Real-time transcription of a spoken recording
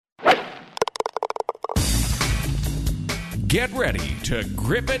Get ready to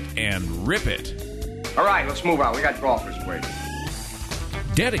grip it and rip it. All right, let's move on. We got golfers waiting.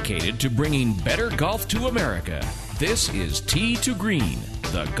 Dedicated to bringing better golf to America, this is Tee to Green,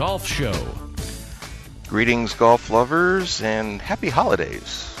 the golf show. Greetings, golf lovers, and happy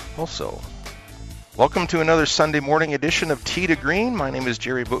holidays also. Welcome to another Sunday morning edition of Tee to Green. My name is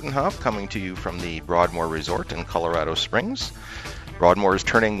Jerry Butenhoff, coming to you from the Broadmoor Resort in Colorado Springs. Broadmoor is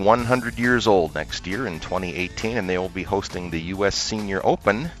turning 100 years old next year in 2018, and they will be hosting the U.S. Senior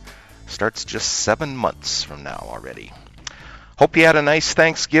Open. Starts just 7 months from now already. Hope you had a nice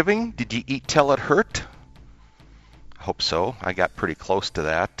Thanksgiving. Did you eat till it hurt? I hope so. I got pretty close to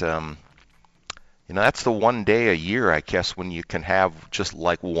that. That's the one day a year, I guess, when you can have just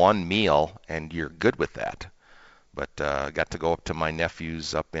like one meal and you're good with that. But I got to go up to my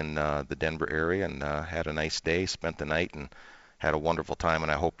nephew's up in the Denver area and had a nice day, spent the night, and had a wonderful time,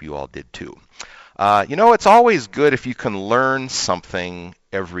 and I hope you all did too. It's always good if you can learn something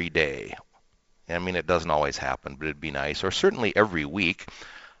every day. I mean, it doesn't always happen, but it'd be nice, or certainly every week.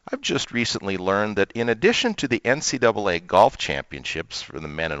 I've just recently learned that in addition to the NCAA golf championships for the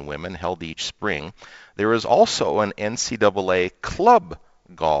men and women held each spring, there is also an NCAA club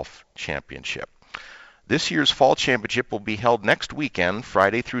golf championship. This year's fall championship will be held next weekend,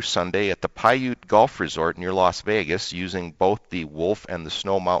 Friday through Sunday, at the Paiute Golf Resort near Las Vegas, using both the Wolf and the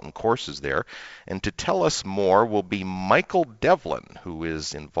Snow Mountain courses there. And to tell us more will be Michael Devlin, who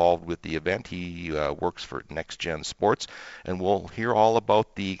is involved with the event. He works for Next Gen Sports, and we'll hear all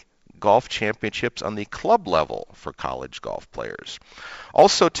about the golf championships on the club level for college golf players.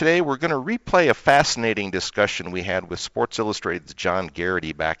 Also today, we're going to replay a fascinating discussion we had with Sports Illustrated's John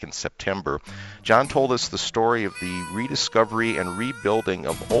Garrity back in September. John told us the story of the rediscovery and rebuilding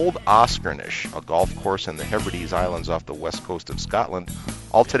of Old Oscarnish, a golf course in the Hebrides Islands off the west coast of Scotland.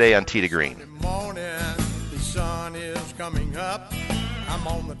 All today on Tee to Green. Good morning, the sun is coming up. I'm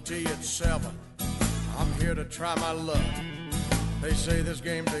on the tee at 7. I'm here to try my luck. They say this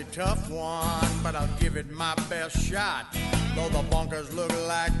game's a tough one, but I'll give it my best shot. Though the bunkers look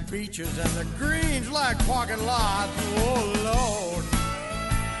like beaches and the greens like parking lots. Oh, Lord,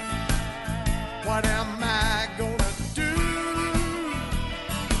 what am I gonna do?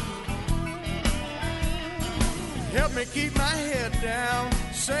 Help me keep my head down.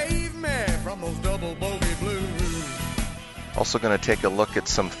 Save me from those double bogey blues. Also going to take a look at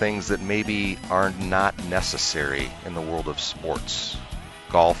some things that maybe are not necessary in the world of sports,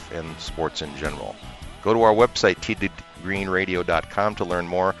 golf and sports in general. Go to our website, tee2greenradio.com, to learn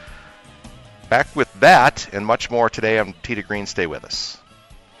more. Back with that and much more today on Tee to Green. Stay with us.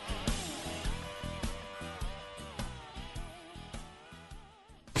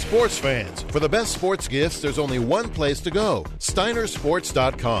 Sports fans, for the best sports gifts, there's only one place to go,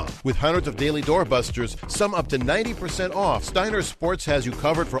 SteinerSports.com. With hundreds of daily doorbusters, some up to 90% off, Steiner Sports has you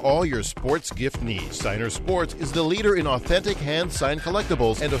covered for all your sports gift needs. Steiner Sports is the leader in authentic hand-signed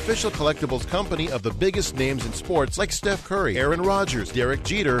collectibles and official collectibles company of the biggest names in sports like Steph Curry, Aaron Rodgers, Derek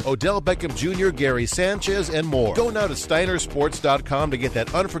Jeter, Odell Beckham Jr., Gary Sanchez, and more. Go now to SteinerSports.com to get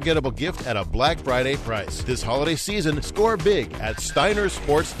that unforgettable gift at a Black Friday price. This holiday season, score big at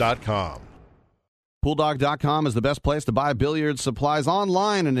SteinerSports.com. PoolDog.com is the best place to buy billiard supplies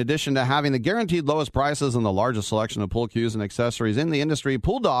online. In addition to having the guaranteed lowest prices and the largest selection of pool cues and accessories in the industry,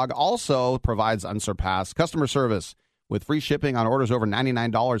 PoolDog also provides unsurpassed customer service with free shipping on orders over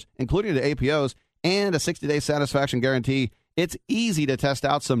 $99, including the APOs, and a 60-day satisfaction guarantee. It's easy to test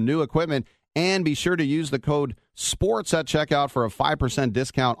out some new equipment, and be sure to use the code SPORTS at checkout for a 5%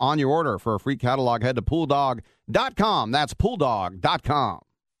 discount on your order. For a free catalog, head to PoolDog.com. That's PoolDog.com.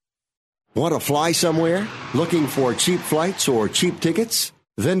 Want to fly somewhere? Looking for cheap flights or cheap tickets?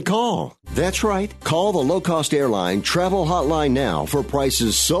 Then call. That's right. Call the low-cost airline travel hotline now for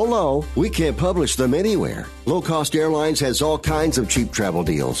prices so low we can't publish them anywhere. Low-cost airlines has all kinds of cheap travel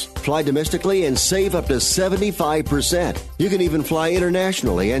deals. Fly domestically and save up to 75%. You can even fly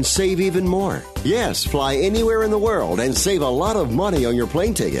internationally and save even more. Yes, fly anywhere in the world and save a lot of money on your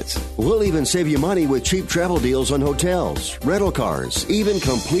plane tickets. We'll even save you money with cheap travel deals on hotels, rental cars, even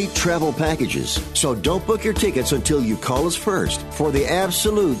complete travel packages. So don't book your tickets until you call us first for the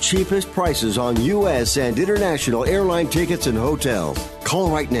absolute cheapest prices on U.S. and international airline tickets and hotels. Call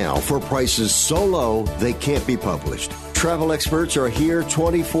right now for prices so low they can't be published. Travel experts are here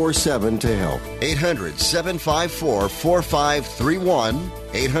 24/7 to help. 800-754-4531.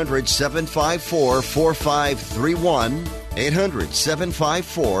 800-754-4531.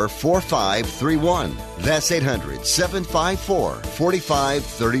 800-754-4531. That's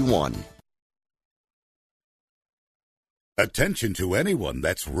 800-754-4531. Attention to anyone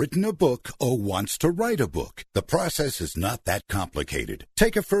that's written a book or wants to write a book. The process is not that complicated.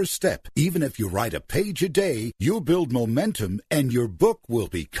 Take a first step. Even if you write a page a day, you'll build momentum and your book will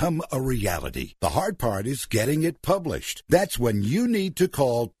become a reality. The hard part is getting it published. That's when you need to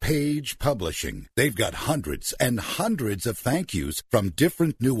call Page Publishing. They've got hundreds and hundreds of thank yous from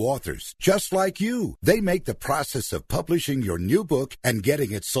different new authors, just like you. They make the process of publishing your new book and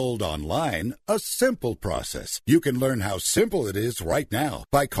getting it sold online a simple process. You can learn how simple it is right now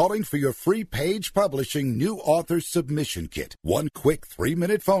by calling for your free Page Publishing New Author Submission Kit. One quick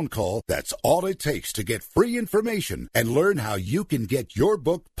 3-minute phone call, that's all it takes to get free information and learn how you can get your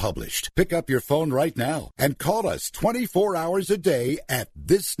book published. Pick up your phone right now and call us 24 hours a day at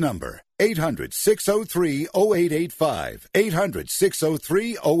this number. 800-603-0885.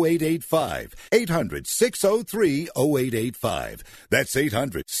 800-603-0885. 800-603-0885. That's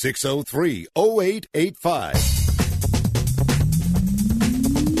 800-603-0885.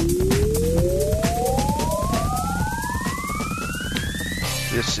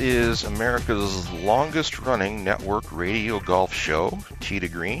 This is America's longest-running network radio golf show, Tee to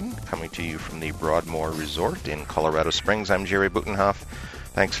Green, coming to you from the Broadmoor Resort in Colorado Springs. I'm Jerry Butenhoff.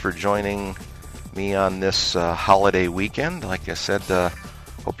 Thanks for joining me on this holiday weekend. Like I said,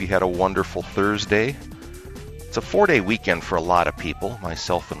 hope you had a wonderful Thursday. It's a 4-day weekend for a lot of people,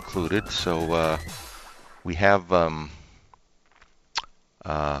 myself included. So we have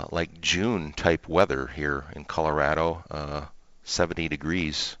like June-type weather here in Colorado. 70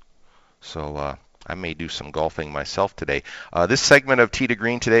 degrees, so I may do some golfing myself today. This segment of Tee to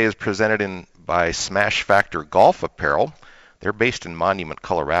Green today is presented by Smash Factor Golf Apparel. They're based in Monument,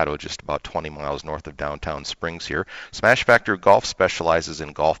 Colorado, just about 20 miles north of downtown Springs here. Smash Factor Golf specializes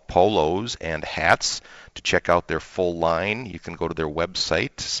in golf polos and hats. To check out their full line, you can go to their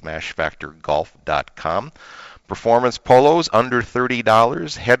website, smashfactorgolf.com. Performance polos under $30,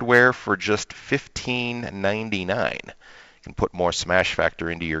 headwear for just $15.99. You can put more Smash Factor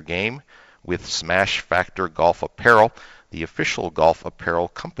into your game with Smash Factor Golf Apparel, the official golf apparel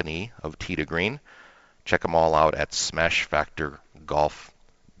company of Tee to Green. Check them all out at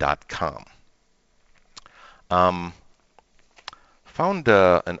smashfactorgolf.com. Found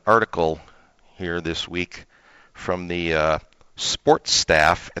an article here this week from the sports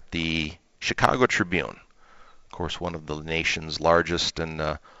staff at the Chicago Tribune. Of course, one of the nation's largest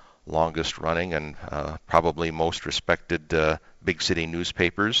and longest running and probably most respected big city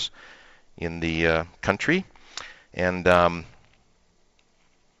newspapers in the country. And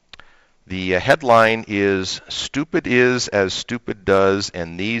the headline is, "Stupid is as stupid does,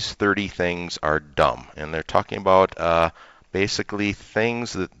 and these 30 things are dumb." And they're talking about basically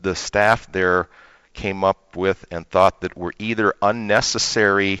things that the staff there came up with and thought that were either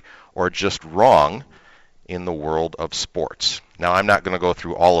unnecessary or just wrong in the world of sports. Now, I'm not going to go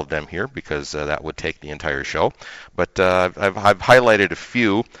through all of them here because that would take the entire show, but I've highlighted a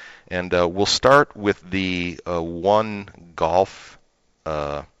few, and we'll start with the one golf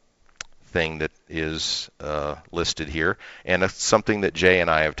thing that is listed here, and it's something that Jay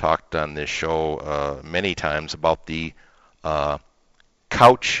and I have talked on this show many times about the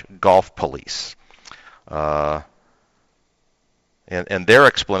couch golf police. And their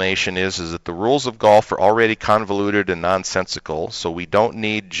explanation is that the rules of golf are already convoluted and nonsensical, so we don't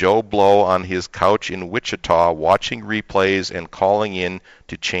need Joe Blow on his couch in Wichita watching replays and calling in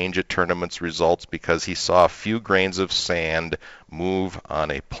to change a tournament's results because he saw a few grains of sand move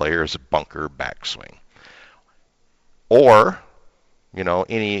on a player's bunker backswing. Or, you know,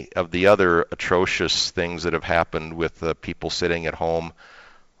 any of the other atrocious things that have happened with people sitting at home,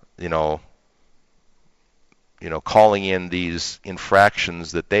 calling in these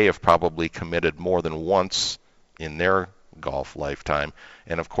infractions that they have probably committed more than once in their golf lifetime.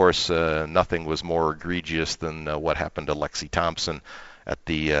 And of course, nothing was more egregious than what happened to Lexi Thompson at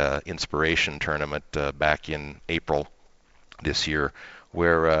the Inspiration Tournament back in April this year,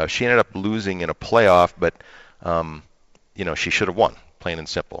 where she ended up losing in a playoff, but she should have won. Plain and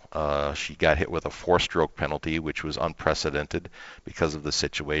simple. She got hit with a 4-stroke penalty, which was unprecedented because of the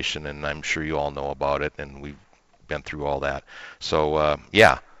situation, and I'm sure you all know about it, and we've been through all that. So,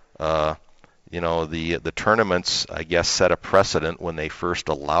 the tournaments, I guess, set a precedent when they first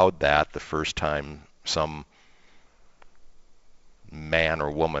allowed that the first time some man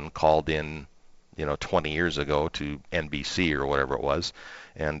or woman called in, 20 years ago to NBC or whatever it was.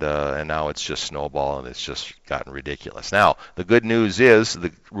 And now it's just snowball, and it's just gotten ridiculous. Now, the good news is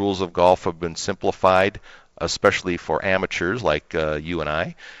the rules of golf have been simplified, especially for amateurs like you and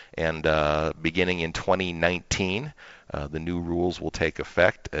I. And beginning in 2019, the new rules will take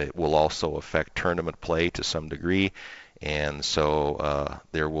effect. It will also affect tournament play to some degree. And so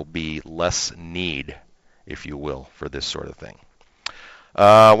there will be less need, if you will, for this sort of thing.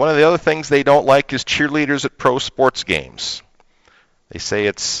 One of the other things they don't like is cheerleaders at pro sports games. They say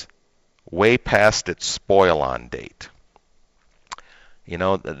it's way past its spoil-on date. You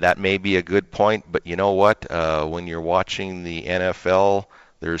know, that may be a good point, but you know what? When you're watching the NFL,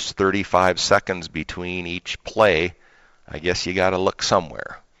 there's 35 seconds between each play. I guess you got to look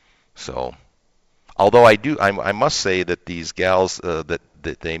somewhere. So, although I must say that these gals that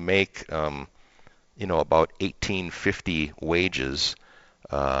they make, you know, about $18.50 wages.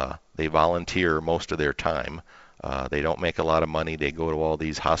 They volunteer most of their time. They don't make a lot of money. They go to all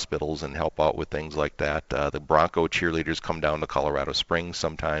these hospitals and help out with things like that. The Bronco cheerleaders come down to Colorado Springs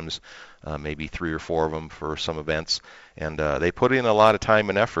sometimes, maybe 3 or 4 of them for some events, and they put in a lot of time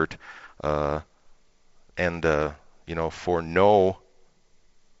and effort, and you know, for no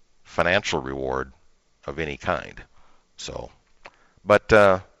financial reward of any kind. So, but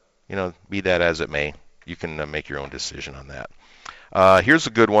you know, be that as it may, you can make your own decision on that. Here's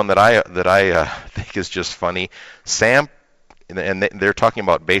a good one that I think is just funny. And they're talking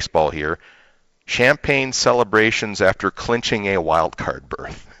about baseball here. Champagne celebrations after clinching a wild card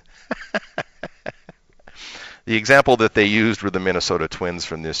berth. The example that they used were the Minnesota Twins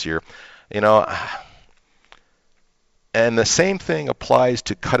from this year. You know, and the same thing applies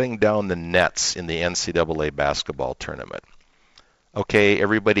to cutting down the nets in the NCAA basketball tournament. Okay,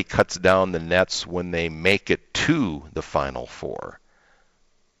 everybody cuts down the nets when they make it to the Final Four.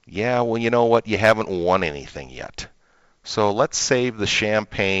 Yeah, well, you know what? You haven't won anything yet. So let's save the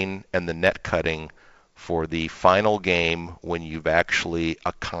champagne and the net cutting for the final game when you've actually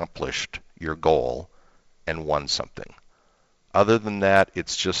accomplished your goal and won something. Other than that,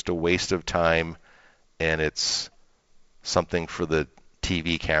 it's just a waste of time, and it's something for the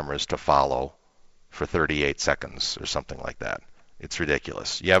TV cameras to follow for 38 seconds or something like that. It's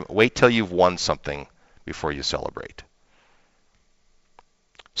ridiculous. Wait till you've won something before you celebrate.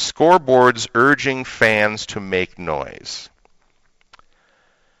 Scoreboards urging fans to make noise.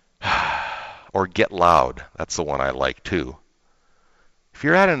 Or get loud. That's the one I like too. If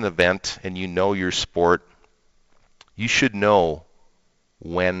you're at an event and you know your sport, you should know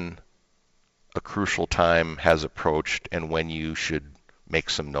when a crucial time has approached and when you should make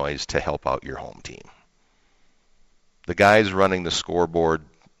some noise to help out your home team. The guys running the scoreboard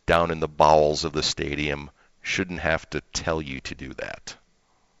down in the bowels of the stadium shouldn't have to tell you to do that.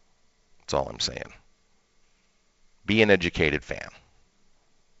 That's all I'm saying. Be an educated fan.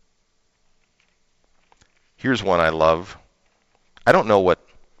 Here's one I love. I don't know what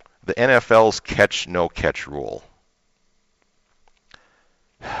the NFL's catch-no-catch rule.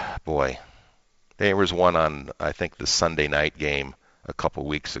 Boy, there was one on, I think, the Sunday night game a couple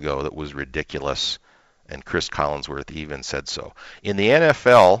weeks ago that was ridiculous, and Chris Collinsworth even said so. In the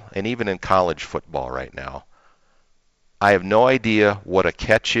NFL, and even in college football right now, I have no idea what a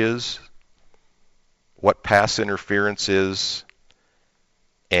catch is, what pass interference is,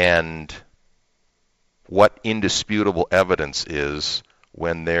 and what indisputable evidence is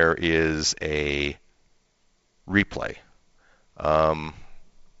when there is a replay.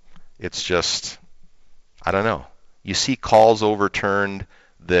 It's just, I don't know. You see calls overturned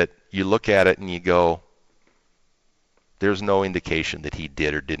that you look at it and you go, there's no indication that he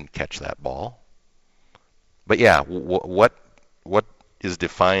did or didn't catch that ball. But yeah, what is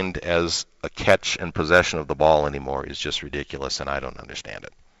defined as a catch and possession of the ball anymore is just ridiculous, and I don't understand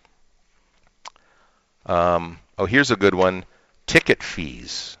it. Here's a good one. Ticket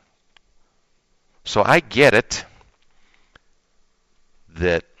fees. So I get it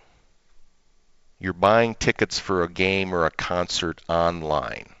that you're buying tickets for a game or a concert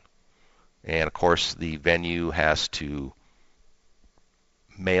online. And of course, the venue has to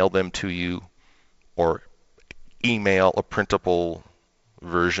mail them to you or email a printable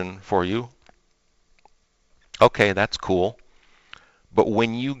version for you. Okay, that's cool. But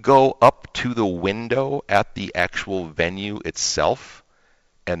when you go up to the window at the actual venue itself,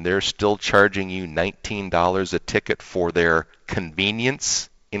 and they're still charging you $19 a ticket for their convenience,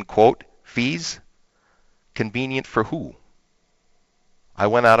 in quote, fees, convenient for who? I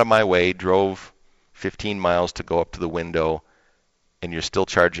went out of my way, drove 15 miles to go up to the window, and you're still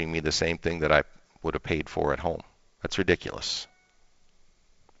charging me the same thing that I would have paid for at home. That's ridiculous.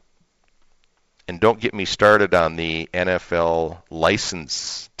 And don't get me started on the NFL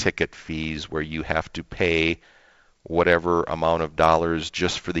license ticket fees where you have to pay whatever amount of dollars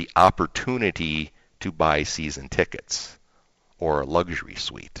just for the opportunity to buy season tickets or a luxury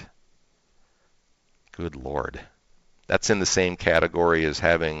suite. Good Lord. That's in the same category as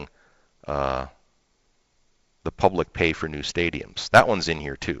having the public pay for new stadiums. That one's in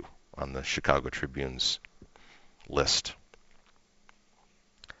here too on the Chicago Tribune's list.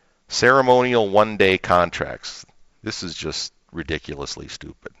 Ceremonial one-day contracts. This is just ridiculously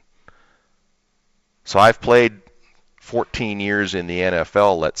stupid. So I've played 14 years in the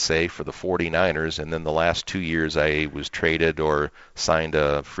NFL, let's say, for the 49ers, and then the last 2 years I was traded or signed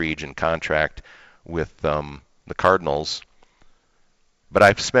a free agent contract with the Cardinals. But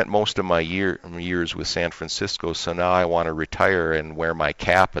I've spent most of my years with San Francisco, so now I want to retire and wear my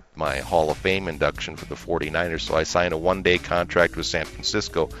cap at my Hall of Fame induction for the 49ers, so I signed a one-day contract with San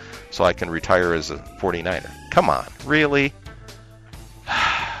Francisco so I can retire as a 49er. Come on, really?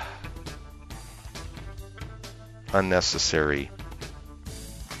 Unnecessary.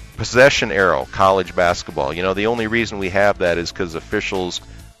 Possession arrow, college basketball. You know, the only reason we have that is because officials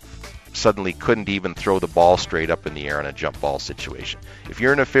suddenly couldn't even throw the ball straight up in the air in a jump ball situation. If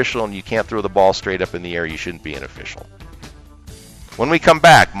you're an official and you can't throw the ball straight up in the air, you shouldn't be an official. When we come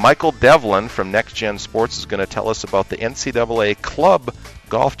back, Michael Devlin from Next Gen Sports is going to tell us about the NCAA Club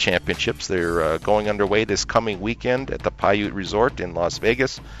Golf Championships. They're going underway this coming weekend at the Paiute Resort in Las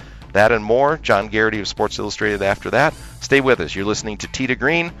Vegas. That and more. John Garrity of Sports Illustrated after that. Stay with us. You're listening to Tee to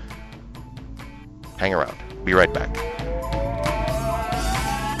Green. Hang around. Be right back.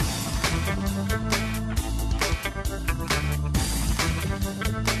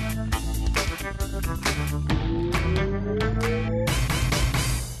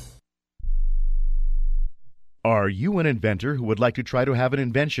 Are you an inventor who would like to try to have an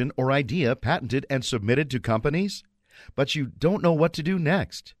invention or idea patented and submitted to companies, but you don't know what to do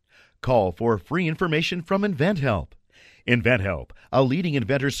next? Call for free information from InventHelp. InventHelp, a leading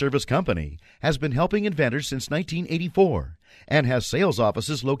inventor service company, has been helping inventors since 1984 and has sales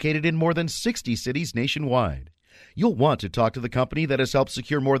offices located in more than 60 cities nationwide. You'll want to talk to the company that has helped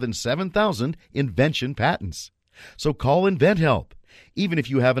secure more than 7,000 invention patents. So call InventHelp. Even if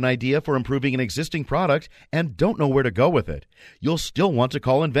you have an idea for improving an existing product and don't know where to go with it, you'll still want to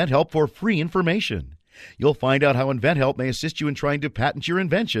call InventHelp for free information. You'll find out how InventHelp may assist you in trying to patent your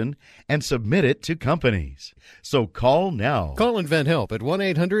invention and submit it to companies. So call now. Call InventHelp at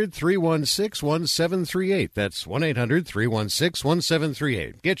 1-800-316-1738. That's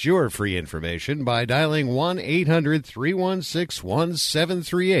 1-800-316-1738. Get your free information by dialing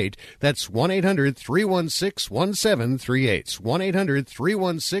 1-800-316-1738. That's 1-800-316-1738.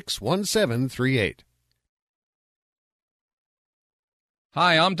 1-800-316-1738.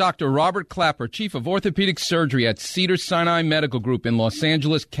 Hi, I'm Dr. Robert Clapper, Chief of Orthopedic Surgery at Cedars-Sinai Medical Group in Los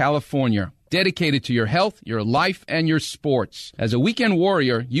Angeles, California. Dedicated to your health, your life, and your sports. As a weekend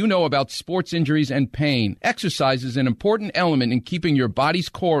warrior, you know about sports injuries and pain. Exercise is an important element in keeping your body's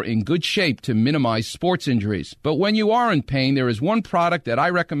core in good shape to minimize sports injuries. But when you are in pain, there is one product that I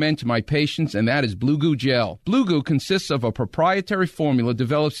recommend to my patients, and that is Blue Goo Gel. Blue Goo consists of a proprietary formula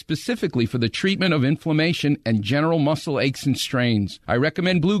developed specifically for the treatment of inflammation and general muscle aches and strains. I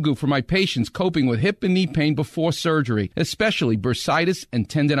recommend Blue Goo for my patients coping with hip and knee pain before surgery, especially bursitis and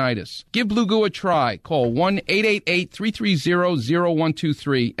tendinitis. Give Blue Goo a try. Call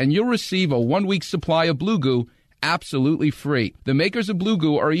 1-888-330-0123 and you'll receive a 1-week supply of Blue Goo absolutely free. The makers of Blue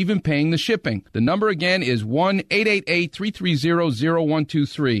Goo are even paying the shipping. The number again is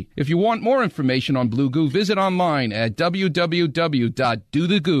 1-888-330-0123. If you want more information on Blue Goo, visit online at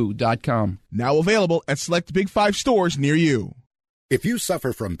www.dothegoo.com. Now available at select Big 5 stores near you. If you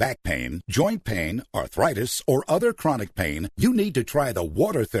suffer from back pain, joint pain, arthritis, or other chronic pain, you need to try the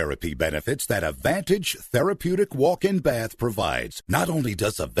water therapy benefits that Advantage Therapeutic Walk-In Bath provides. Not only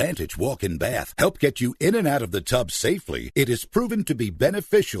does Advantage Walk-In Bath help get you in and out of the tub safely, it is proven to be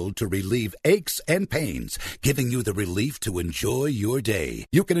beneficial to relieve aches and pains, giving you the relief to enjoy your day.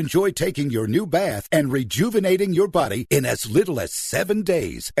 You can enjoy taking your new bath and rejuvenating your body in as little as 7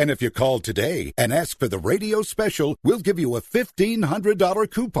 days. And if you call today and ask for the radio special, we'll give you a $1,500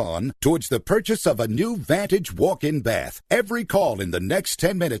 coupon towards the purchase of a new Vantage walk-in bath. Every call in the next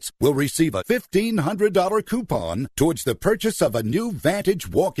 10 minutes will receive a $1,500 coupon towards the purchase of a new Vantage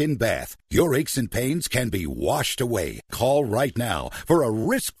walk-in bath. Your aches and pains can be washed away. Call right now for a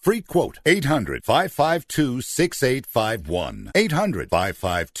risk-free quote. 800-552-6851.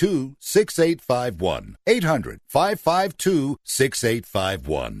 800-552-6851.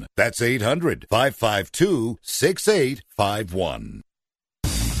 800-552-6851. That's 800-552-6851.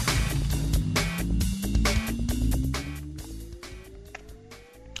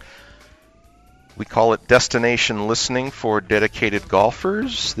 We call it destination listening for dedicated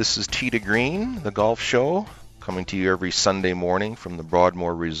golfers. This is Tee to Green, the golf show, coming to you every Sunday morning from the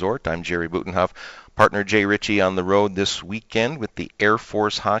Broadmoor Resort. I'm Jerry Butenhoff. Partner Jay Ritchie on the road this weekend with the Air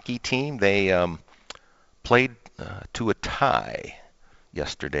Force hockey team. They played to a tie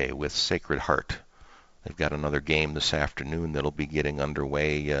yesterday with Sacred Heart. They've got another game this afternoon that'll be getting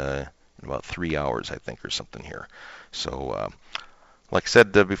underway in about 3 hours, I think, or something here. So, like I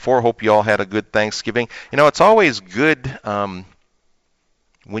said before, hope you all had a good Thanksgiving. You know, it's always good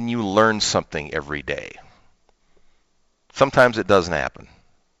when you learn something every day. Sometimes it doesn't happen,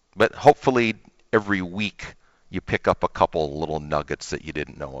 but hopefully every week you pick up a couple little nuggets that you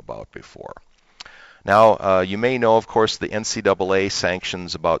didn't know about before. Now, you may know, of course, the NCAA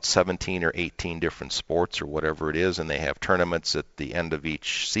sanctions about 17 or 18 different sports or whatever it is, and they have tournaments at the end of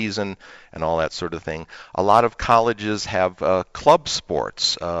each season and all that sort of thing. A lot of colleges have club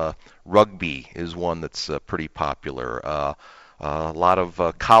sports. Rugby is one that's pretty popular. A lot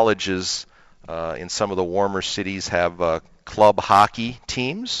of colleges in some of the warmer cities have club hockey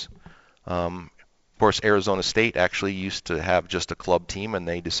teams. Of course, Arizona State actually used to have just a club team, and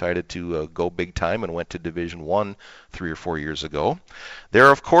they decided to go big time and went to Division I 3 or 4 years ago. There,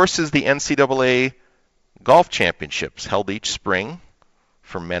 of course, is the NCAA Golf Championships held each spring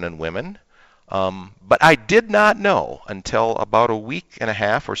for men and women. But I did not know until about a week and a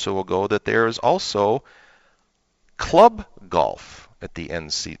half or so ago that there is also club golf at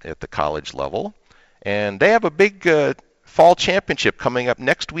the college level, and they have a big fall championship coming up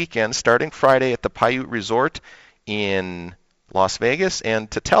next weekend, starting Friday at the Paiute Resort in Las Vegas.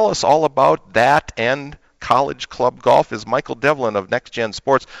 And to tell us all about that and college club golf is Michael Devlin of Next Gen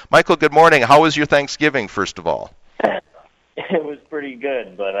Sports. Michael, good morning. How was your Thanksgiving, first of all? It was pretty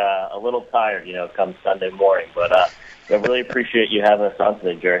good, but a little tired, come Sunday morning. But I really appreciate you having us on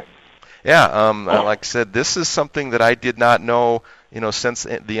today, Jerry. Yeah, like I said, this is something that I did not know. Since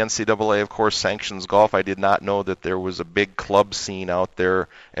the NCAA, of course, sanctions golf, I did not know that there was a big club scene out there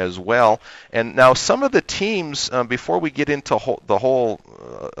as well. And now some of the teams, before we get into the whole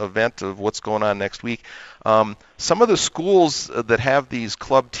event of what's going on next week, some of the schools that have these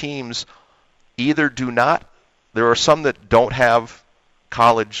club teams either do not, there are some that don't have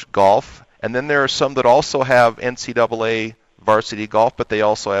college golf, and then there are some that also have NCAA varsity golf, but they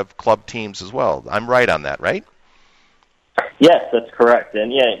also have club teams as well. I'm right on that, right? Yes, that's correct.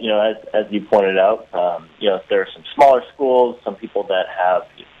 And yeah, as you pointed out, there are some smaller schools, some people that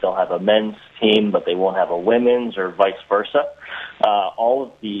they'll have a men's team, but they won't have a women's, or vice versa. All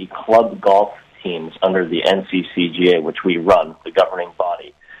of the club golf teams under the NCCGA, which we run, the governing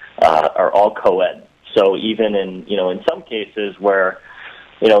body, are all co-ed. So even in some cases where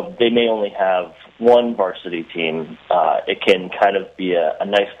they may only have one varsity team, it can kind of be a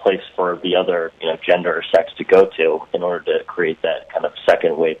nice place for the other, gender or sex to go to in order to create that kind of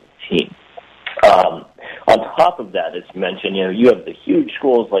second wave team. On top of that, as mentioned, you have the huge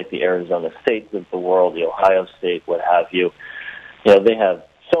schools like the Arizona States of the world, the Ohio State, what have you. They have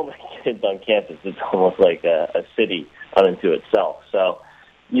so many kids on campus, it's almost like a city unto itself. So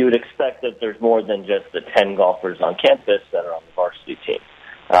you would expect that there's more than just the 10 golfers on campus that are on the varsity team.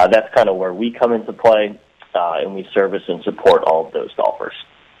 That's kind of where we come into play, and we service and support all of those golfers.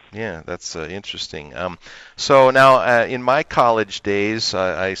 Yeah, that's interesting. So now, in my college days,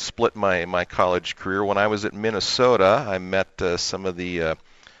 I split my college career. When I was at Minnesota, I met some of the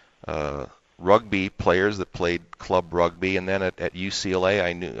rugby players that played club rugby, and then at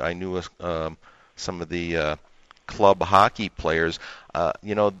UCLA, I knew some of the club hockey players.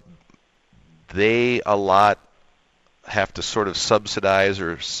 They a lot have to sort of subsidize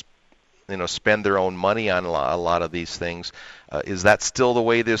or spend their own money on a lot of these things. Is that still the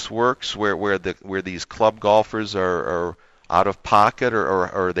way this works, where these club golfers are out of pocket, or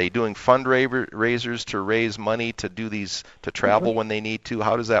are they doing fundraisers to raise money to travel when they need to?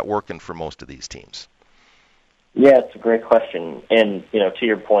 How does that work for most of these teams? Yeah, it's a great question. And to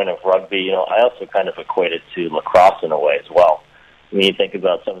your point of rugby, I also kind of equate it to lacrosse in a way as well. When you think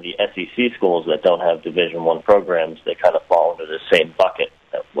about some of the SEC schools that don't have Division I programs, they kind of fall into the same bucket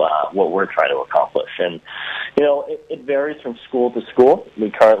of what we're trying to accomplish. And, it varies from school to school. We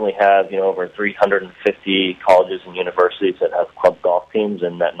currently have, over 350 colleges and universities that have club golf teams,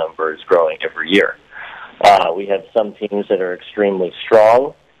 and that number is growing every year. We have some teams that are extremely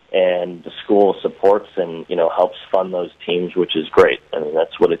strong, and the school supports and, helps fund those teams, which is great. I mean,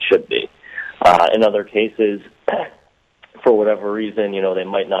 that's what it should be. In other cases, for whatever reason, they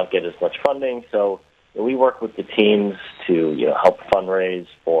might not get as much funding. So we work with the teams to, help fundraise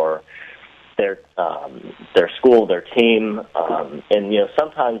for their school, their team. And,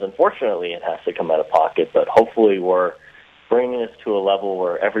 sometimes, unfortunately, it has to come out of pocket. But hopefully we're bringing us to a level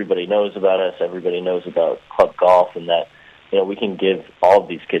where everybody knows about us, everybody knows about club golf, and that, we can give all of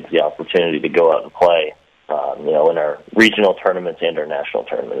these kids the opportunity to go out and play, in our regional tournaments and our national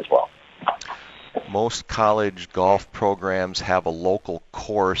tournament as well. most college golf programs have a local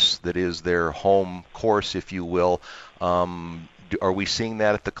course that is their home course, if you will. Are we seeing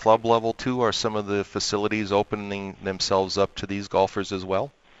that at the club level too? Are some of the facilities opening themselves up to these golfers as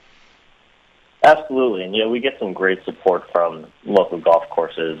well? Absolutely, and we get some great support from local golf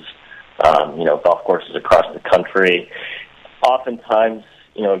courses, golf courses across the country. Oftentimes,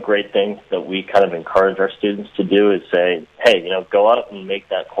 a great thing that we kind of encourage our students to do is say, hey, go out and make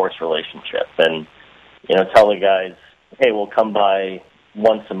that course relationship, and tell the guys, hey, we'll come by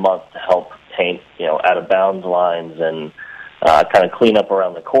once a month to help paint, out of bounds lines and kind of clean up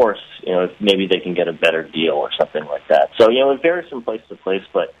around the course. If maybe they can get a better deal or something like that. So it varies from place to place,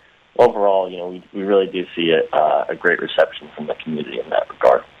 but overall, we really do see a great reception from the community in that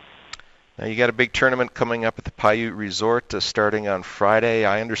regard. Now, you got a big tournament coming up at the Paiute Resort starting on Friday.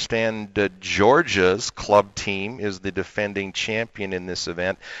 I understand Georgia's club team is the defending champion in this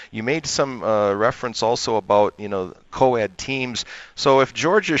event. You made some reference also about, co-ed teams. So if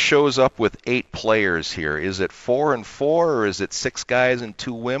Georgia shows up with 8 players here, is it 4 and 4, or is it 6 guys and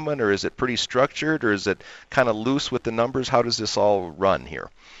 2 women, or is it pretty structured, or is it kind of loose with the numbers? How does this all run here?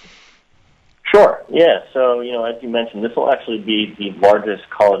 Sure, yeah. So, as you mentioned, this will actually be the largest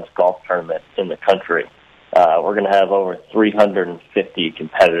college golf tournament in the country. We're going to have over 350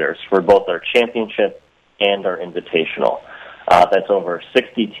 competitors for both our championship and our invitational. That's over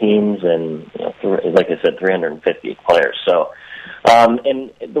 60 teams and, like I said, 350 players. So,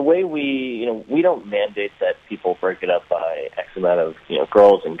 and the way we don't mandate that people break it up by X amount of,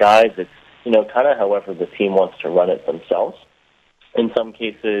 girls and guys. It's, kind of however the team wants to run it themselves. In some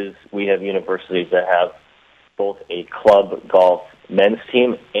cases, we have universities that have both a club golf men's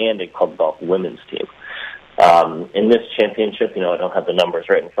team and a club golf women's team. In this championship, I don't have the numbers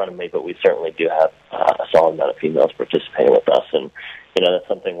right in front of me, but we certainly do have a solid amount of females participating with us. And, that's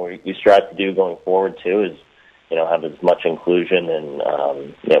something we strive to do going forward, too, is, have as much inclusion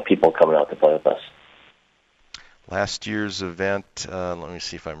and, people coming out to play with us. Last year's event, let me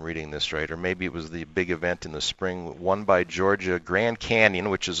see if I'm reading this right, or maybe it was the big event in the spring, won by Georgia. Grand Canyon,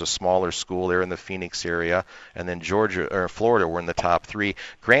 which is a smaller school there in the Phoenix area, and then Florida were in the top 3.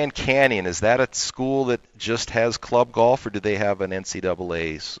 Grand Canyon, is that a school that just has club golf, or do they have an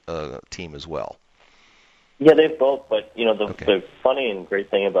NCAA team as well? Yeah, they have both, but the funny and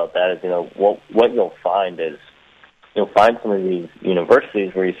great thing about that is what you'll find is you'll find some of these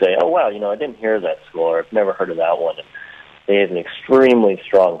universities where you say, oh, wow, I didn't hear of that school, or I've never heard of that one. And they have an extremely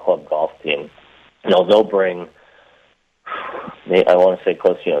strong club golf team. They'll bring, I want to say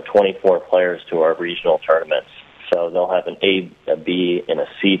close to 24 players to our regional tournaments. So they'll have an A, a B, and a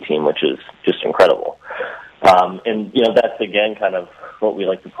C team, which is just incredible. And, that's, again, kind of what we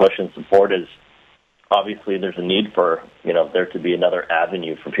like to push and support is obviously there's a need for, there to be another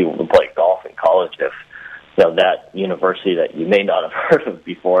avenue for people to play golf in college if that university that you may not have heard of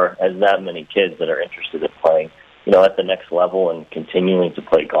before has that many kids that are interested in playing, at the next level and continuing to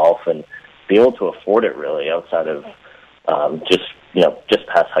play golf and be able to afford it really outside of just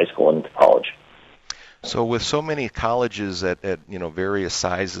past high school and into college. So with so many colleges at various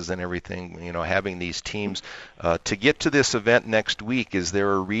sizes and everything, having these teams, to get to this event next week, is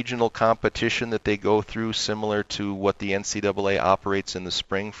there a regional competition that they go through similar to what the NCAA operates in the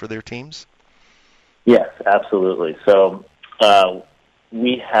spring for their teams? Yes, absolutely. So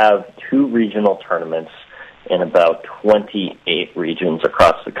we have 2 regional tournaments in about 28 regions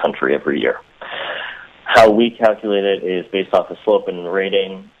across the country every year. How we calculate it is based off of slope and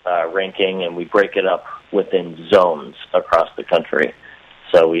ranking, and we break it up within zones across the country.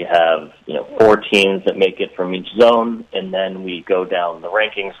 So we have 4 teams that make it from each zone, and then we go down the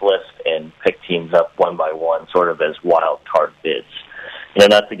rankings list and pick teams up one by one, sort of as wild card bids.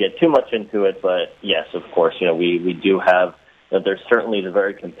 Not to get too much into it, but yes, of course, we do have, there's certainly the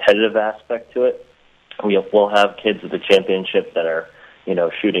very competitive aspect to it. We'll have kids at the championship that are,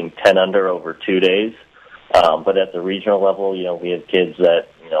 shooting 10 under over 2 days. But at the regional level, we have kids that,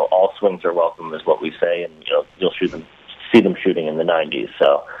 all swings are welcome is what we say, and, you'll see them shooting in the 90s.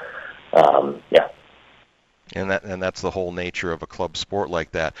 So, yeah. And that's the whole nature of a club sport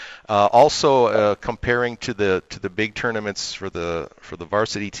like that. Also, comparing to the big tournaments for the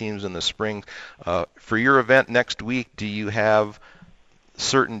varsity teams in the spring, for your event next week, do you have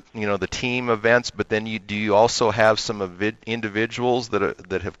certain the team events, but then do you also have some individuals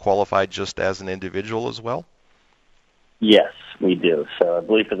that have qualified just as an individual as well? Yes, we do. So I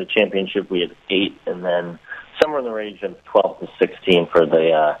believe for the championship we had 8, and then somewhere in the range of 12 to 16 for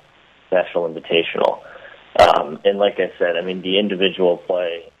the National Invitational. And like I said, the individual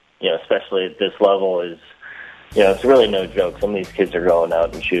play, especially at this level, is it's really no joke. Some of these kids are going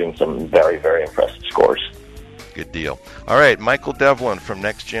out and shooting some very, very impressive scores. Good deal. All right, Michael Devlin from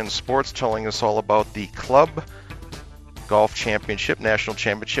Next Gen Sports telling us all about the Club Golf Championship, National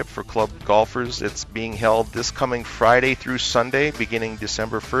Championship for club golfers. It's being held this coming Friday through Sunday, beginning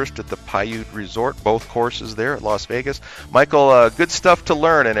December 1st at the Paiute Resort, both courses there at Las Vegas. Michael, good stuff to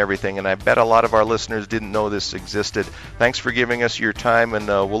learn and everything, and I bet a lot of our listeners didn't know this existed. Thanks for giving us your time, and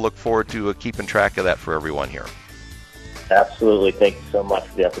we'll look forward to keeping track of that for everyone here. Absolutely. Thank you so much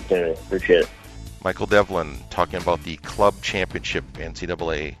for the opportunity. Appreciate it. Michael Devlin talking about the Club Championship,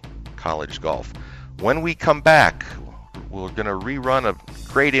 NCAA College Golf. When we come back, we're going to rerun a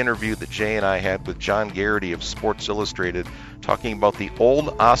great interview that Jay and I had with John Garrity of Sports Illustrated talking about the Old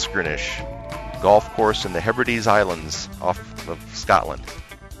Oscarnish golf course in the Hebrides Islands off of Scotland.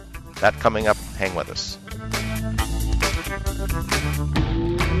 That coming up. Hang with us.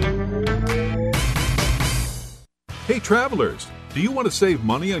 Hey travelers, do you want to save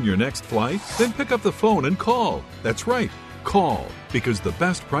money on your next flight? Then pick up the phone and call. That's right, call, because the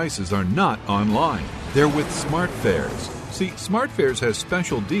best prices are not online. They're with SmartFares. See, SmartFares has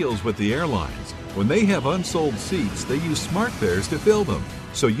special deals with the airlines. When they have unsold seats, they use SmartFares to fill them.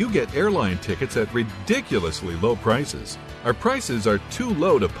 So you get airline tickets at ridiculously low prices. Our prices are too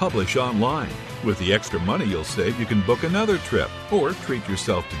low to publish online. With the extra money you'll save, you can book another trip or treat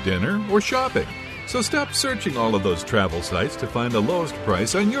yourself to dinner or shopping. So stop searching all of those travel sites to find the lowest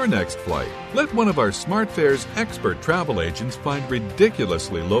price on your next flight. Let one of our SmartFares expert travel agents find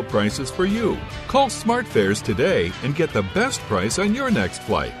ridiculously low prices for you. Call SmartFares today and get the best price on your next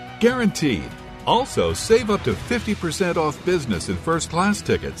flight. Guaranteed. Also, save up to 50% off business and first-class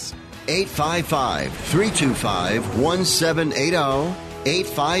tickets. 855-325-1780.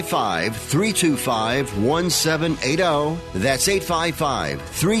 855-325-1780. That's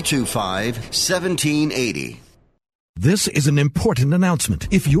 855-325-1780. This is an important announcement.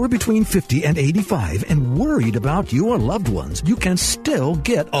 If you're between 50 and 85 and worried about your loved ones, you can still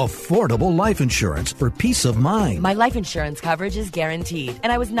get affordable life insurance for peace of mind. My life insurance coverage is guaranteed,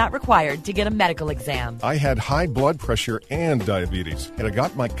 and I was not required to get a medical exam. I had high blood pressure and diabetes, and I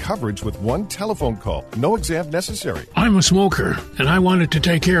got my coverage with one telephone call. No exam necessary. I'm a smoker, and I wanted to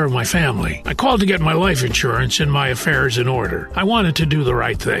take care of my family. I called to get my life insurance and my affairs in order. I wanted to do the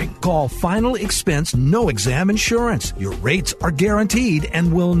right thing. Call Final Expense No Exam Insurance. Your rates are guaranteed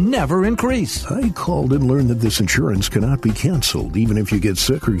and will never increase. I called and learned that this insurance cannot be canceled, even if you get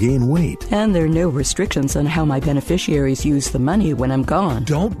sick or gain weight. And there are no restrictions on how my beneficiaries use the money when I'm gone.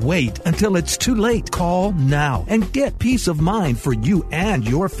 Don't wait until it's too late. Call now and get peace of mind for you and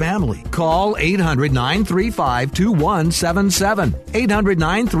your family. Call 800-935-2177.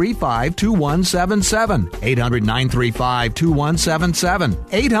 800-935-2177. 800-935-2177.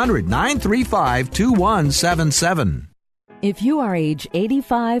 800-935-2177. If you are age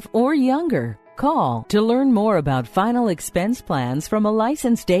 85 or younger, call to learn more about final expense plans from a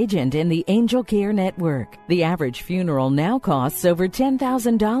licensed agent in the Angel Care Network. The average funeral now costs over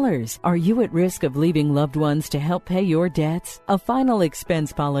 $10,000. Are you at risk of leaving loved ones to help pay your debts? A final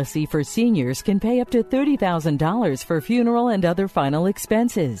expense policy for seniors can pay up to $30,000 for funeral and other final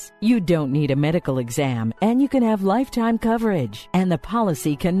expenses. You don't need a medical exam, and you can have lifetime coverage, and the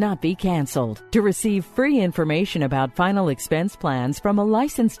policy cannot be canceled. To receive free information about final expense plans from a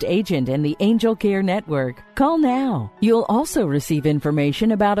licensed agent in the Angel Care Network, call now. You'll also receive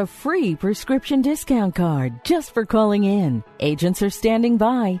information about a free prescription discount card just for calling in. Agents are standing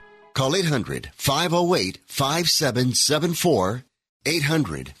by. Call 800-508-5774.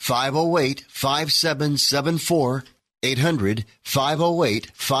 800-508-5774.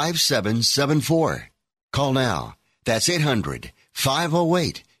 800-508-5774. Call now. That's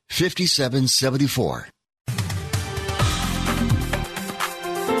 800-508-5774.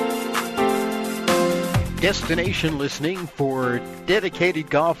 Destination listening for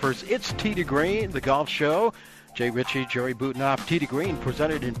dedicated golfers. It's Tee to Green, the golf show. Jay Ritchie, Jerry Butenhoff. Tee to Green,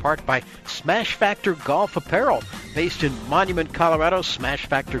 presented in part by Smash Factor Golf Apparel. Based in Monument, Colorado, Smash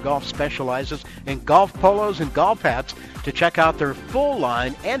Factor Golf specializes in golf polos and golf hats. To check out their full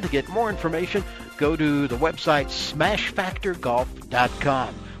line and to get more information, go to the website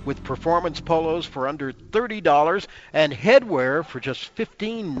smashfactorgolf.com. With performance polos for under $30 and headwear for just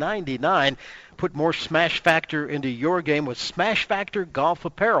 $15.99. Put more Smash Factor into your game with Smash Factor Golf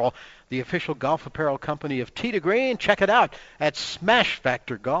Apparel, the official golf apparel company of Tee to Green. Check it out at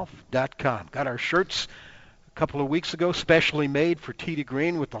smashfactorgolf.com. Got our shirts a couple of weeks ago, specially made for Tee to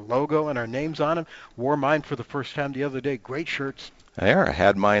Green with the logo and our names on them. Wore mine for the first time the other day. Great shirts. I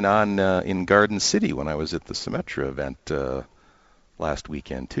had mine on in Garden City when I was at the Symetra event last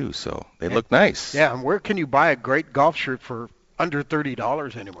weekend too, so they look nice. Yeah, and where can you buy a great golf shirt for under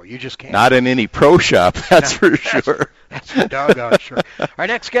 $30 anymore? You just can't. Not in any pro shop, that's for sure. That's for doggone sure. Our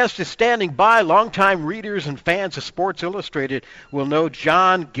next guest is standing by. Longtime readers and fans of Sports Illustrated will know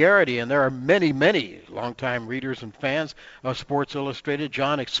John Garrity, and there are many, many longtime readers and fans of Sports Illustrated.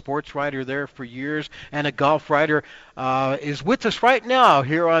 John, a sports writer there for years and a golf writer, is with us right now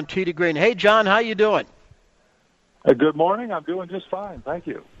here on Tee to Green. Hey, John, how you doing? Good morning. I'm doing just fine. Thank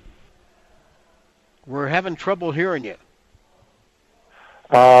you. We're having trouble hearing you.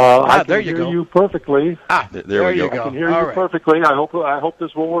 I there can you hear go. you perfectly. There we go. I can hear you perfectly. I hope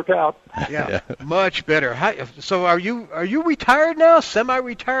this will work out. Yeah, much better. So are you retired now?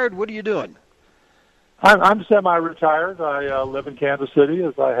 Semi-retired? What are you doing? I'm semi-retired. I live in Kansas City,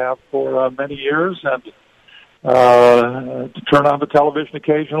 as I have for many years, and turn on the television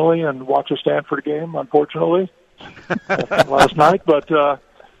occasionally and watch a Stanford game, unfortunately, last night. But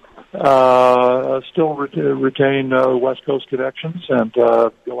still retain West Coast connections and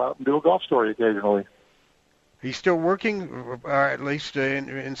go out and do a golf story occasionally. Are you still working, or at least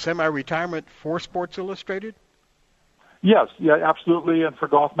in semi-retirement, for Sports Illustrated? Yes, yeah, absolutely, and for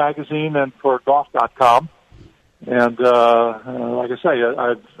Golf Magazine and for Golf.com. And like I say,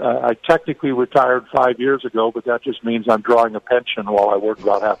 I technically retired 5 years ago, but that just means I'm drawing a pension while I work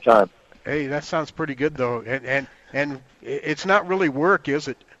about half time. Hey, that sounds pretty good, though. And it's not really work, is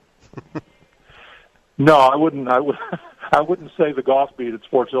it? No, I wouldn't say the golf beat at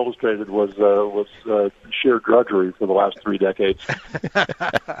Sports Illustrated was sheer drudgery for the last 3 decades.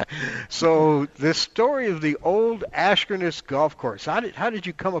 So this story of the old Ashkernis golf course. How did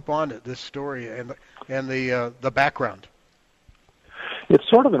you come upon this story and the background? It's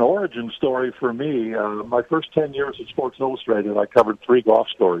sort of an origin story for me. My first 10 years at Sports Illustrated, I covered 3 golf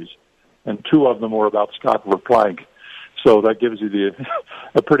stories, and 2 of them were about Scott Verplank. So that gives you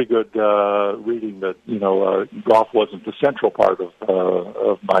a pretty good reading that golf wasn't the central part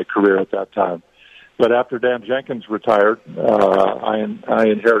of my career at that time. But after Dan Jenkins retired, I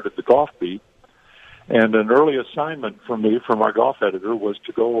inherited the golf beat, and an early assignment for me from our golf editor was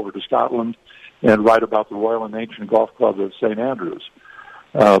to go over to Scotland and write about the Royal and Ancient Golf Club of St Andrews.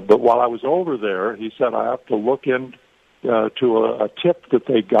 But while I was over there, he said I have to look in to a tip that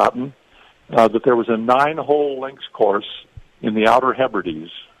they'd gotten. That there was a 9-hole links course in the Outer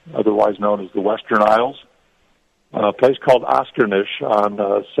Hebrides, otherwise known as the Western Isles, a place called Askernish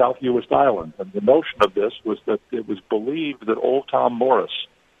on South Uist Island. And the notion of this was that it was believed that old Tom Morris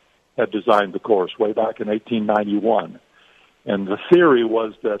had designed the course way back in 1891. And the theory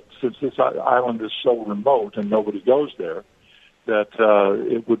was that since this island is so remote and nobody goes there, that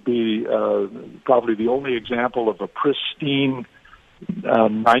it would be probably the only example of a pristine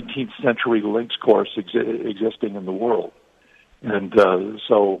 19th century links course existing in the world. And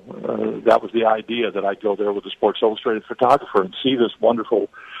so that was the idea, that I'd go there with a Sports Illustrated photographer and see this wonderful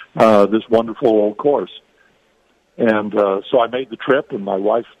old course. And so I made the trip, and my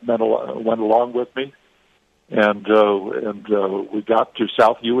wife went along with me. And we got to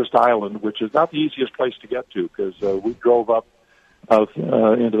South Uist Island, which is not the easiest place to get to, because we drove up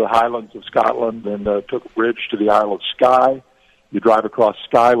into the Highlands of Scotland and took a bridge to the Isle of Skye. You drive across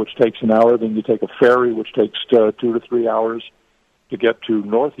Skye, which takes an hour. Then you take a ferry, which takes 2 to 3 hours to get to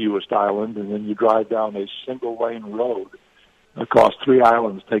North Uist Island. And then you drive down a single-lane road across 3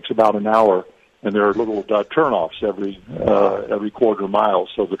 islands. Takes about an hour. And there are little turnoffs every quarter mile,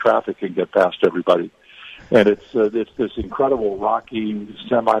 so the traffic can get past everybody. And it's this incredible rocky,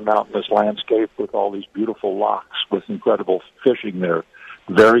 semi-mountainous landscape with all these beautiful lochs with incredible fishing there.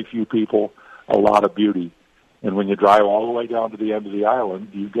 Very few people, a lot of beauty. And when you drive all the way down to the end of the island,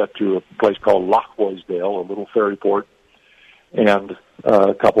 you get to a place called Lochboisdale, a little ferry port. And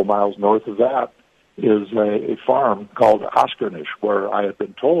a couple miles north of that is a farm called Askernish, where I had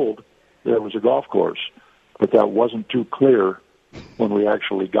been told there was a golf course, but that wasn't too clear when we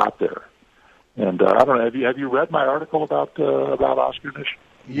actually got there. And I don't know, have you read my article about Askernish?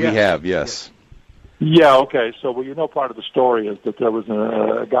 We have, yes. Yeah, okay. So, part of the story is that there was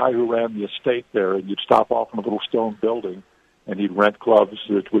a guy who ran the estate there, and you'd stop off in a little stone building, and he'd rent clubs,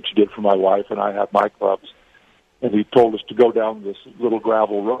 which he did for my wife, and I had my clubs. And he told us to go down this little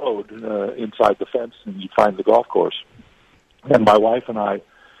gravel road inside the fence, and you'd find the golf course. And my wife and I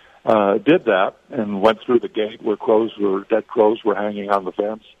did that and went through the gate where dead crows were hanging on the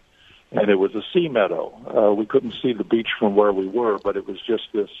fence. And it was a sea meadow. We couldn't see the beach from where we were, but it was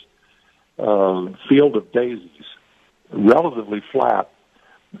just this field of daisies, relatively flat,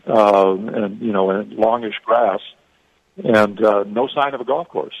 and longish grass, and no sign of a golf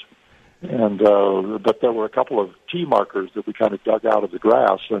course. but there were a couple of tee markers that we kind of dug out of the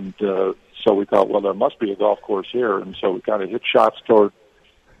grass, and so we thought, well, there must be a golf course here, and so we kind of hit shots toward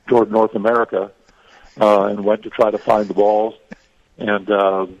North America and went to try to find the balls, and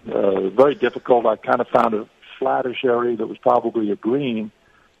very difficult. I kind of found a flattish area that was probably a green.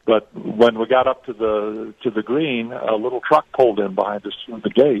 But when we got up to the green, a little truck pulled in behind us through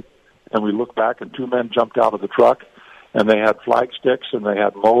the gate, and we looked back, and two men jumped out of the truck, and they had flag sticks and they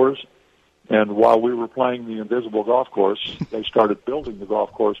had mowers. And while we were playing the invisible golf course, they started building the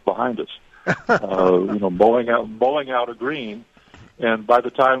golf course behind us, mowing out a green. And by the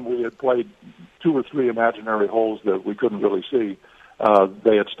time we had played 2 or 3 imaginary holes that we couldn't really see,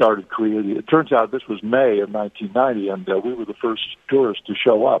 they had started creating. It turns out this was May of 1990, and we were the first tourists to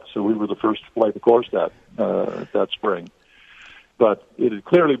show up, so we were the first to play the course that spring. But it had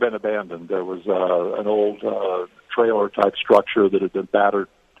clearly been abandoned. There was an old trailer-type structure that had been battered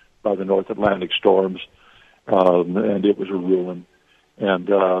by the North Atlantic storms, and it was a ruin. And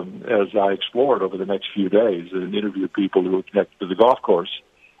as I explored over the next few days and interviewed people who were connected to the golf course,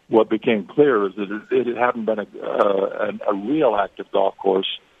 what became clear is that it hadn't been a real active golf course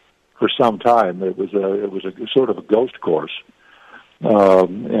for some time. It was a sort of a ghost course,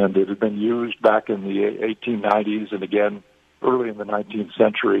 and it had been used back in the 1890s and again early in the 19th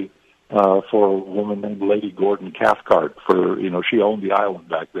century for a woman named Lady Gordon Cathcart. She owned the island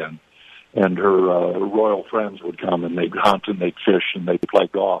back then, and her royal friends would come and they'd hunt and they'd fish and they'd play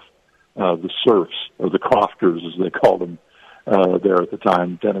golf. The serfs, or the crofters as they called them. There at the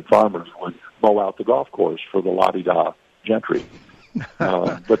time, tenant farmers would mow out the golf course for the la-di-da gentry.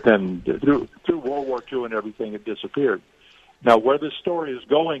 But then through World War II and everything, it disappeared. Now, where this story is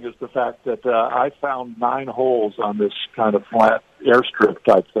going is the fact that I found 9 holes on this kind of flat airstrip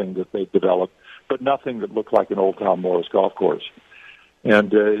type thing that they developed, but nothing that looked like an Old Tom Morris golf course.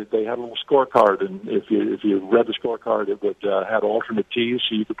 And they had a little scorecard, and if you read the scorecard, it would had alternate tees,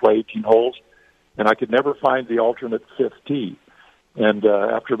 so you could play 18 holes. And I could never find the alternate 5th tee. And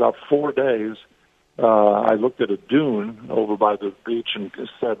after about 4 days, I looked at a dune over by the beach and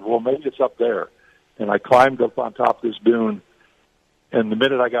said, well, maybe it's up there. And I climbed up on top of this dune, and the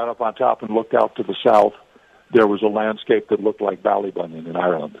minute I got up on top and looked out to the south, there was a landscape that looked like Ballybunion in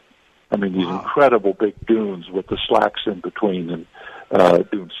Ireland. I mean, these incredible big dunes with the slacks in between, and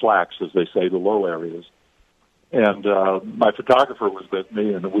dune slacks, as they say, the low areas. And my photographer was with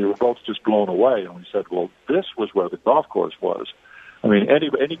me, and we were both just blown away. And we said, well, this was where the golf course was. I mean,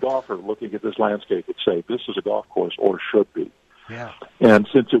 any golfer looking at this landscape would say, this is a golf course, or should be. Yeah. And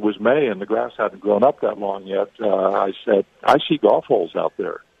since it was May and the grass hadn't grown up that long yet, I said, I see golf holes out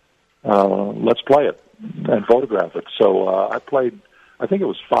there. Let's play it and photograph it. So I played, I think it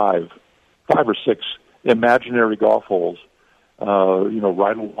was five or six imaginary golf holes, right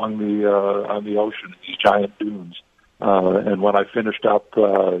along on the ocean, these giant dunes. And when I finished up,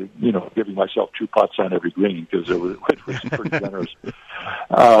 giving myself 2 putts on every green because it was pretty generous.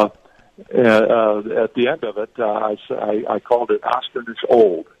 At the end of it, I called it Askernish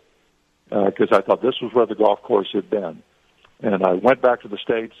Old because I thought this was where the golf course had been. And I went back to the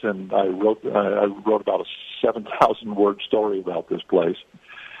States and I wrote about a 7,000-word story about this place.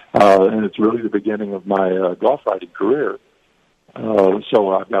 And it's really the beginning of my golf writing career.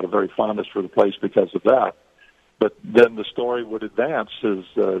 So I've got a very fondness for the place because of that. But then the story would advance as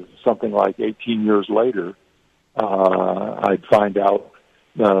something like 18 years later, I'd find out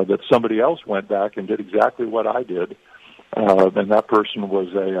that somebody else went back and did exactly what I did. And that person was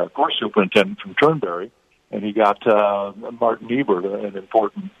a course superintendent from Turnberry, and he got Martin Ebert, an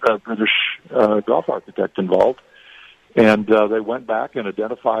important British golf architect, involved. And they went back and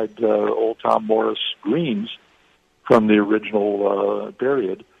identified Old Tom Morris greens from the original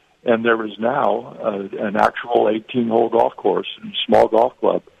period. And there is now an actual 18-hole golf course, a small golf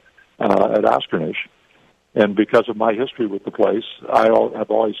club at Askernish. And because of my history with the place, I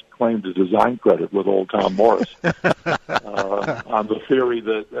have always claimed a design credit with Old Tom Morris on the theory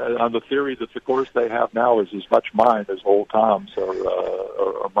that the course they have now is as much mine as Old Tom's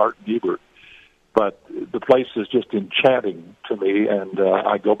or Martin Ebert. But the place is just enchanting to me, and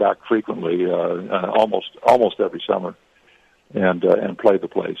I go back frequently, almost every summer, and play the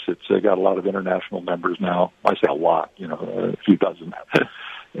place. It's got a lot of international members now. I say a lot, a few dozen.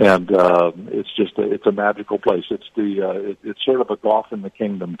 And it's a magical place. It's sort of a golf in the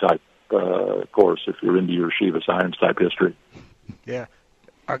kingdom type course if you're into your Chivas Irons type history. Yeah.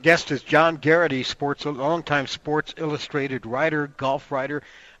 Our guest is John Garrity, longtime Sports Illustrated writer, golf writer.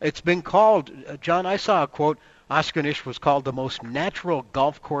 It's been called, John, I saw a quote, Askernish was called the most natural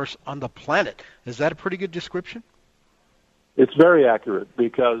golf course on the planet. Is that a pretty good description? It's very accurate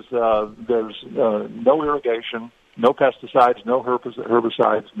because there's no irrigation, no pesticides, no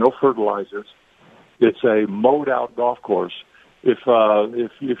herbicides, no fertilizers. It's a mowed-out golf course. If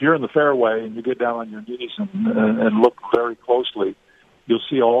you're in the fairway and you get down on your knees and look very closely, you'll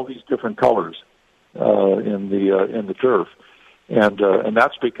see all these different colors in the turf, and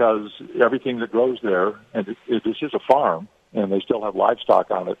that's because everything that grows there, and this is a farm, and they still have livestock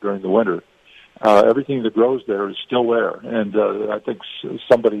on it during the winter. Everything that grows there is still there, and I think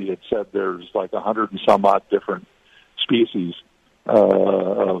somebody had said there's like 100 and some odd different species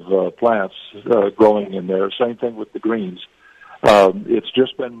of plants growing in there. Same thing with the greens. It's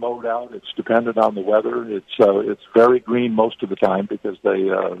just been mowed out. It's dependent on the weather. It's very green most of the time because they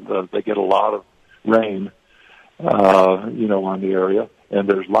get a lot of rain, on the area, and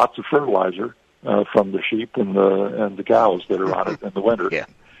there's lots of fertilizer from the sheep and the cows that are on it in the winter. Yeah.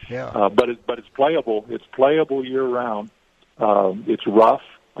 But it's playable. It's playable year round. It's rough.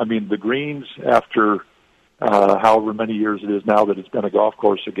 I mean, the greens after however many years it is now that it's been a golf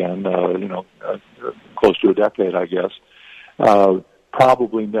course again, close to a decade, I guess.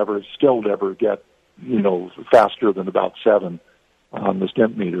 Probably never get, faster than about 7 on the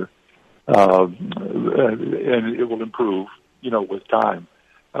stimp meter. And it will improve, with time.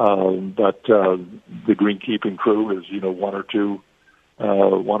 But the greenkeeping crew is,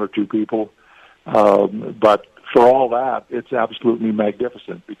 one or two people. But for all that, it's absolutely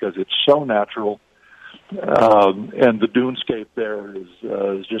magnificent because it's so natural. And the dunescape there is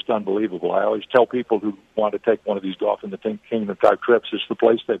just unbelievable. I always tell people who want to take one of these Golf in the Kingdom type trips, it's the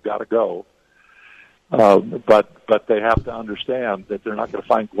place they've got to go. But they have to understand that they're not going to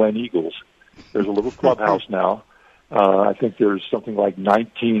find Glen Eagles. There's a little clubhouse now. I think there's something like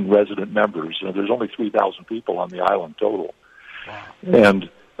 19 resident members. There's only 3,000 people on the island total. And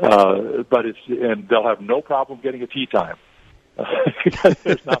and they'll have no problem getting a tee time. Because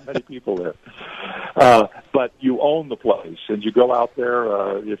there's not many people there. But you own the place, and you go out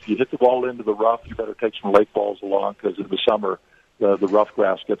there. If you hit the ball into the rough, you better take some lake balls along because in the summer, the rough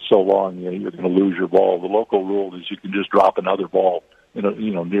grass gets so long, you're going to lose your ball. The local rule is you can just drop another ball,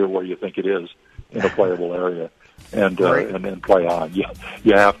 near where you think it is in a playable area, and then play on. You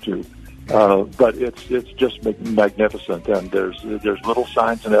have to. But it's just magnificent, and there's little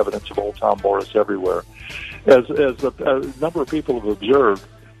signs and evidence of Old Tom Morris everywhere. As a number of people have observed,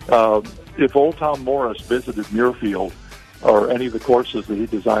 if Old Tom Morris visited Muirfield or any of the courses that he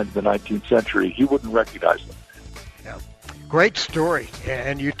designed in the 19th century, he wouldn't recognize them. Yeah. Great story,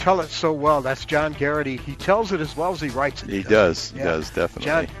 and you tell it so well. That's John Garrity. He tells it as well as he writes it. He does, definitely.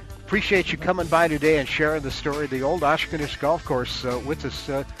 John, appreciate you coming by today and sharing the story of the Old Oshkosh Golf Course with us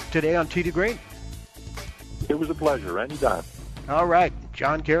today on Tee to Green. It was a pleasure. Anytime. All right,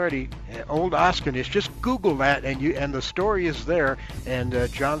 John Garrity, Old Oshkosh. Just Google that, and the story is there, and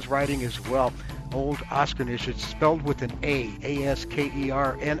John's writing as well. Old Oshkosh. It's spelled with an A, Askernish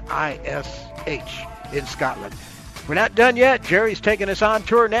in Scotland. We're not done yet. Jerry's taking us on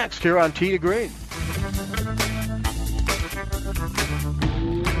tour next here on Tee to Green.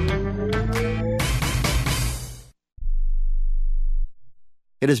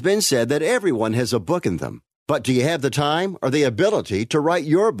 It has been said that everyone has a book in them. But do you have the time or the ability to write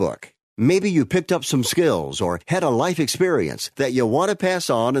your book? Maybe you picked up some skills or had a life experience that you want to pass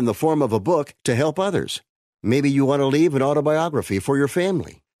on in the form of a book to help others. Maybe you want to leave an autobiography for your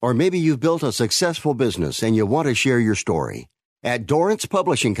family. Or maybe you've built a successful business and you want to share your story. At Dorrance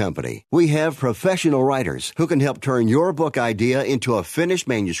Publishing Company, we have professional writers who can help turn your book idea into a finished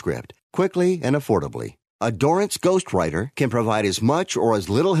manuscript quickly and affordably. A Dorrance ghostwriter can provide as much or as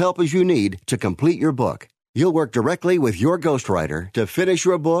little help as you need to complete your book. You'll work directly with your ghostwriter to finish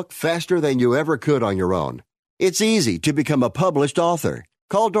your book faster than you ever could on your own. It's easy to become a published author.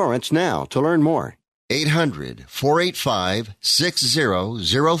 Call Dorrance now to learn more.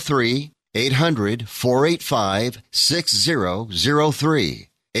 800-485-6003. 800-485-6003.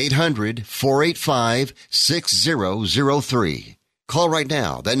 800-485-6003. Call right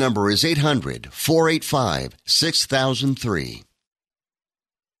now. That number is 800-485-6003.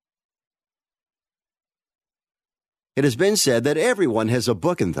 It has been said that everyone has a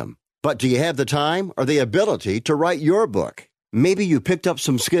book in them. But do you have the time or the ability to write your book? Maybe you picked up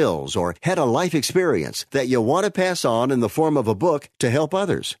some skills or had a life experience that you want to pass on in the form of a book to help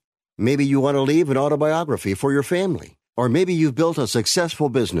others. Maybe you want to leave an autobiography for your family. Or maybe you've built a successful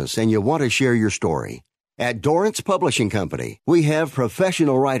business and you want to share your story. At Dorrance Publishing Company, we have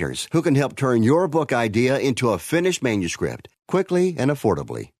professional writers who can help turn your book idea into a finished manuscript quickly and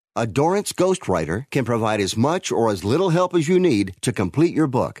affordably. A Dorrance ghostwriter can provide as much or as little help as you need to complete your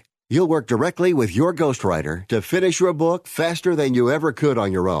book. You'll work directly with your ghostwriter to finish your book faster than you ever could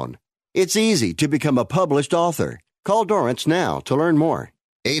on your own. It's easy to become a published author. Call Dorrance now to learn more.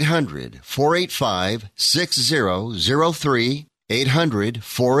 800-485-6003.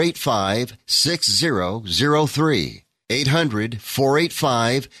 800-485-6003.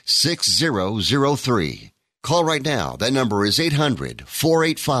 800-485-6003. Call right now. That number is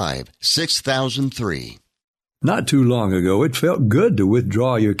 800-485-6003. Not too long ago, it felt good to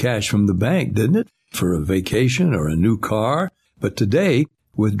withdraw your cash from the bank, didn't it? For a vacation or a new car. But today,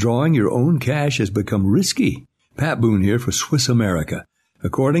 withdrawing your own cash has become risky. Pat Boone here for Swiss America.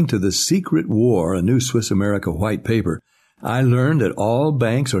 According to The Secret War, a new Swiss America white paper, I learned that all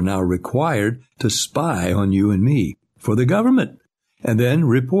banks are now required to spy on you and me for the government, and then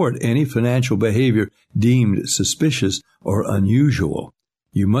report any financial behavior deemed suspicious or unusual.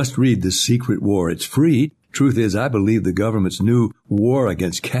 You must read The Secret War. It's free. Truth is, I believe the government's new war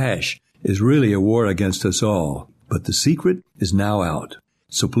against cash is really a war against us all. But the secret is now out.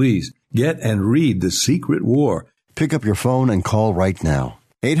 So please, get and read The Secret War. Pick up your phone and call right now.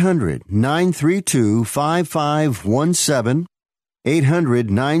 800-932-5517.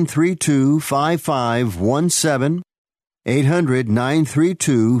 800-932-5517.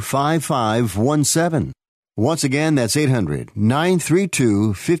 800-932-5517. Once again, that's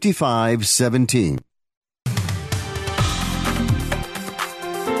 800-932-5517.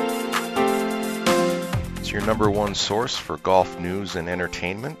 It's your number one source for golf news and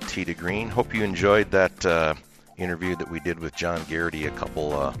entertainment, Tee to Green. Hope you enjoyed that interview that we did with John Garrity a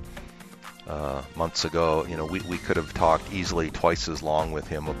couple months ago. You know, we could have talked easily twice as long with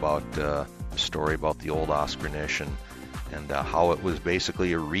him about the story about the old Oscarnish and how it was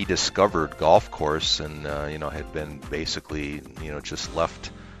basically a rediscovered golf course and, had been basically, just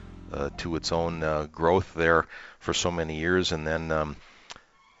left to its own growth there for so many years. And then,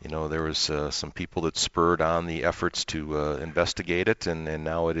 there was some people that spurred on the efforts to investigate it, and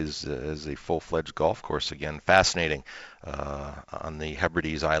now it is a full-fledged golf course again. Fascinating on the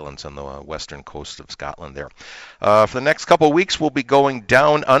Hebrides Islands on the western coast of Scotland there. For the next couple of weeks, we'll be going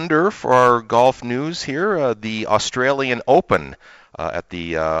down under for our golf news here. The Australian Open at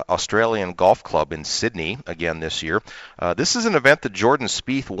the Australian Golf Club in Sydney again this year. This is an event that Jordan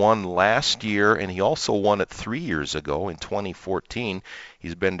Spieth won last year, and he also won it 3 years ago in 2014.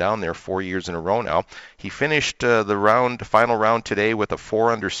 He's been down there 4 years in a row now. He finished the final round today with a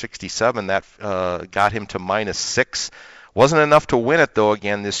 4 under 67. That got him to -6. Wasn't enough to win it, though,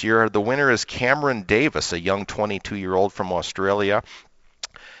 again this year. The winner is Cameron Davis, a young 22-year-old from Australia.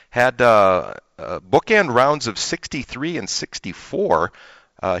 Had bookend rounds of 63 and 64.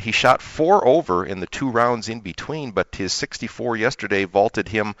 He shot 4 over in the 2 rounds in between, but his 64 yesterday vaulted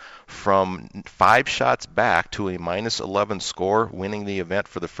him from 5 shots back to a -11 score, winning the event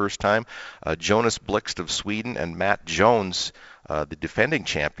for the first time. Jonas Blixt of Sweden and Matt Jones, the defending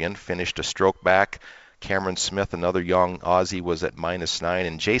champion, finished a stroke back. Cameron Smith, another young Aussie, was at -9,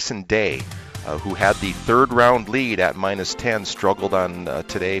 and Jason Day, who had the 3rd round lead at -10, struggled on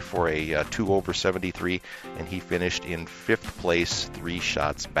today for a 2 over 73, and he finished in 5th place, 3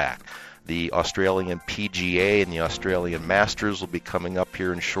 shots back. The Australian PGA and the Australian Masters will be coming up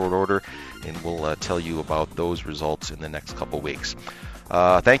here in short order, and we'll tell you about those results in the next couple weeks.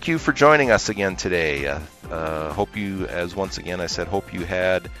 Thank you for joining us again today. Hope you, as once again I said, hope you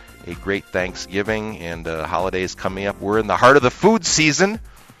had a great Thanksgiving and holidays coming up. We're in the heart of the food season.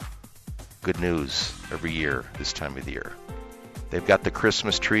 Good news every year this time of the year. They've got the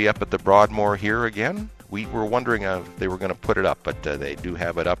Christmas tree up at the Broadmoor here again. We were wondering if they were going to put it up, but they do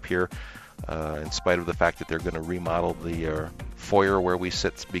have it up here in spite of the fact that they're going to remodel the foyer where we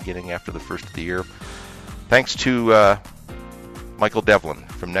sit beginning after the first of the year. Thanks to Michael Devlin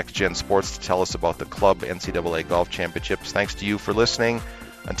from Next Gen Sports to tell us about the club NCAA Golf Championships. Thanks to you for listening.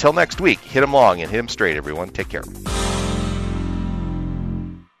 Until next week, hit 'em long and hit 'em straight, everyone. Take care.